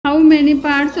How many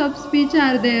parts of speech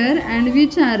are there and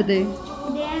which are they?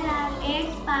 There are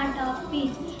 8 parts of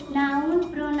speech: noun,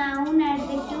 pronoun,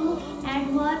 adjective,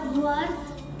 adverb, verb,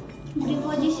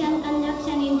 preposition,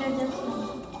 conjunction,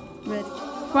 interjection. Very.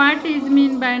 What is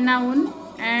mean by noun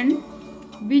and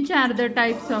which are the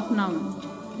types of noun?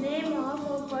 Name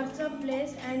of a person,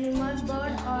 place, animal,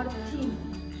 bird or thing.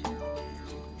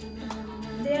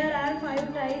 There are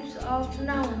 5 types of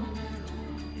noun: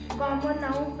 common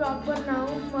noun, proper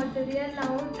noun, material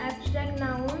noun, abstract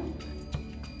noun.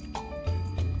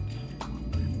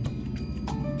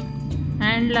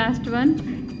 And last one,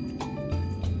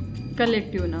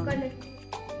 collective noun.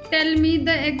 Tell me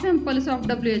the examples of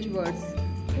WH words.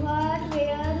 What,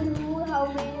 where, who, how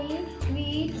many,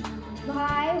 which,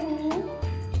 why, who,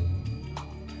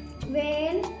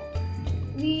 when,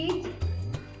 which,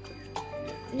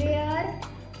 where.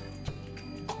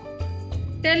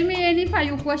 Tell me any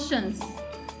 5 questions.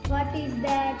 What is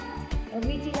that?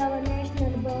 Which is our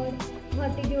national bird?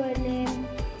 What is your name?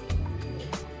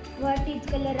 What is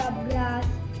color of grass?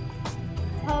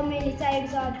 How many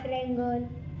sides of triangle?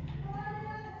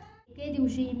 एके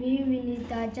दिवशी मी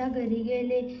विनीताच्या घरी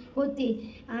गेले होते.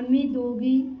 आम्ही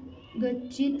दोघी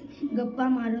गच्चीत गप्पा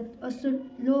मारत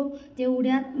असलो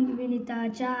तेवढ्यात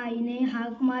विनीताच्या आईने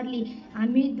हाक मारली.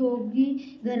 आम्ही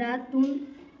दोघी घरातून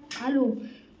आलो.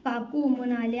 काकू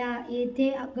म्हणाल्या, येथे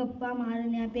गप्पा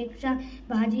मारण्यापेक्षा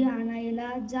भाजी आणायला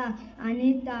जा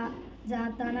आणि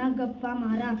जाताना गप्पा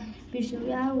मारा.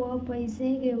 पिशव्या व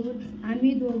पैसे घेऊन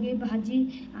आम्ही दोघे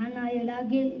भाजी आणायला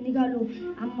निघालो.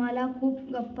 आम्हाला खूप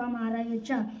गप्पा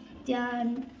मारायच्या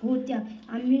होत्या.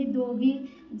 आम्ही दोघी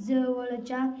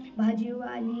जवळच्या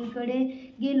भाजीवालीकडे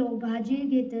गेलो. भाजी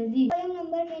घेतली. Poem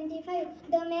number 25.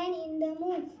 The man in the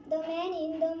moon. The man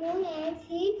in the moon, as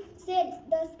he said,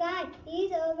 the sky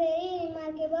is a very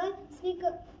remarkable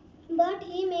speaker, but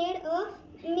he made a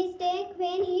mistake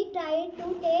when he tried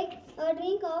to take a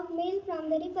drink of milk from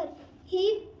the river. He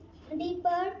dipped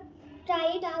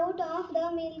it out of the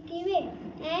Milky Way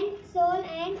and soul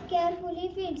and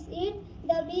carefully feeds it.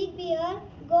 The big bear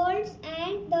gulps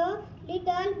and the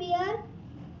little bear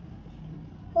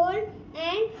hold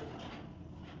and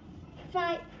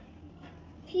fry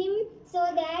him so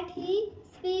that he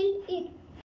spilled it.